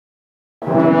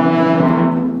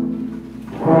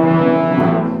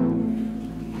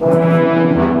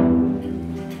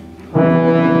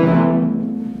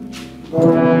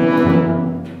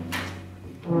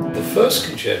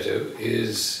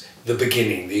is the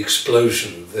beginning, the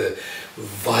explosion, the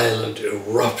violent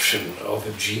eruption of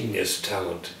a genius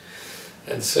talent.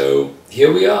 And so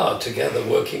here we are together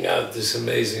working out this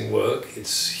amazing work.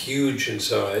 It's huge in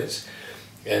size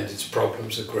and its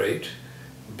problems are great,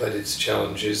 but its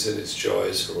challenges and its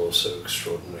joys are also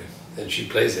extraordinary. And she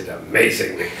plays it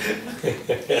amazingly.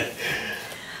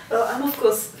 Well, I'm of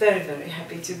course very, very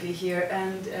happy to be here,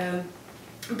 and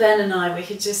Ben and I, we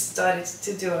had just started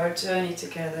to do our journey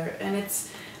together, and it's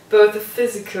both a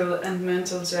physical and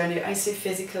mental journey. I say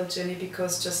physical journey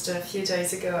because just a few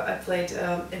days ago I played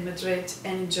in Madrid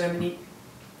and in Germany,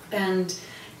 and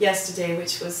yesterday,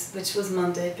 which was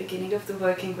Monday, beginning of the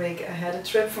working week, I had a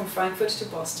trip from Frankfurt to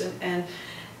Boston, and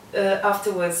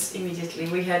afterwards, immediately,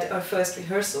 we had our first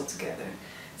rehearsal together.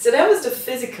 So that was the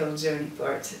physical journey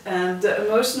part, and the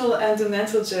emotional and the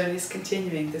mental journey is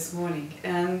continuing this morning.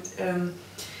 And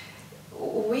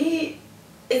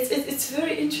it's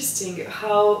very interesting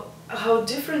how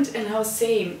different and how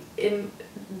same in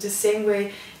the same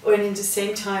way or in the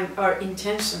same time our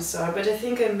intentions are. But I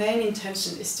think our main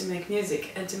intention is to make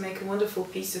music and to make a wonderful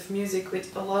piece of music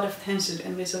with a lot of tension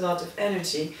and with a lot of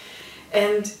energy.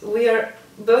 And we are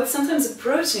both sometimes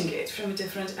approaching it from a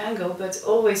different angle, but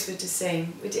always with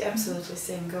the absolutely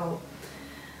same goal.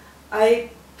 I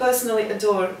personally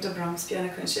adore the Brahms Piano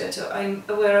Concerto. I'm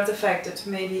aware of the fact that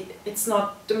maybe it's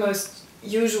not the most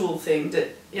usual thing that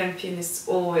young pianists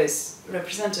always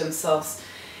represent themselves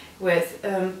with.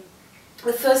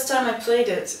 The first time I played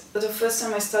it, the first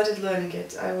time I started learning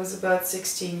it, I was about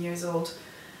 16 years old,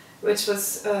 which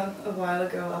was a while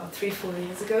ago, 3-4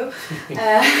 years ago.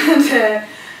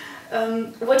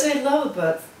 And what I love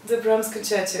about the Brahms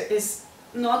Concerto is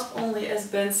not only, as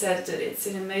Ben said, that it's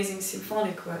an amazing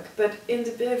symphonic work, but in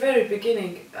the very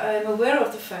beginning I'm aware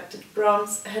of the fact that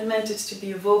Brahms had meant it to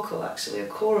be a vocal, actually a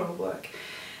choral work.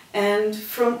 And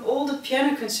from all the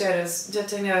piano concertos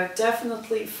that I know,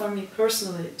 definitely for me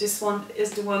personally, this one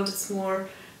is the one that's the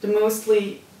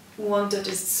mostly one that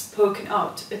is spoken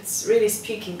out. It's really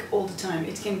speaking all the time.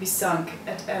 It can be sung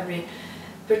at every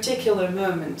particular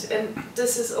moment, and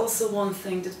this is also one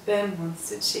thing that Ben wants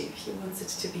to achieve. He wants it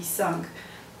to be sung,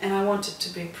 and I want it to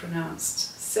be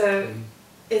pronounced. So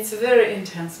it's a very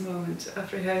intense moment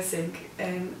of rehearsing,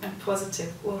 and I'm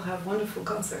positive we'll have wonderful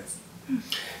concerts.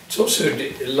 It's also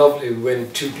lovely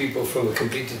when two people from a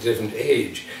completely different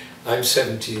age. I'm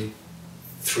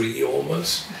 73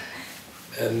 almost,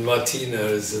 and Martina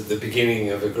is at the beginning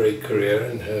of a great career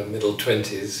in her middle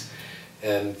 20s,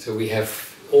 and so we have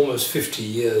almost 50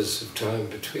 years of time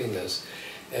between us,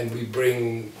 and we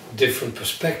bring different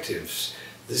perspectives.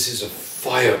 This is a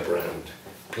firebrand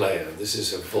player. This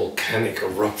is a volcanic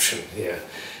eruption here,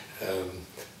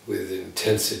 with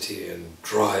intensity and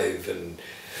drive and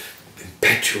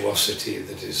impetuosity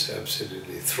that is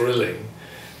absolutely thrilling.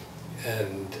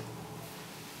 And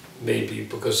maybe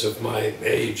because of my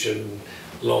age and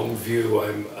long view,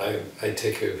 I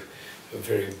take a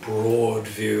very broad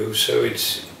view, so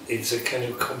it's a kind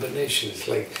of combination. It's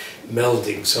like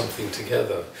melding something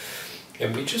together.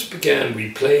 And we just began,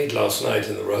 we played last night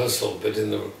in the rehearsal, but in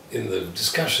the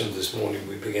discussion this morning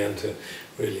we began to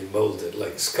really mold it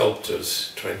like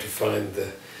sculptors, trying to find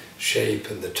the shape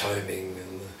and the timing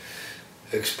and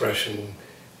the expression,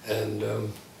 and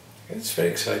it's very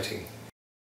exciting.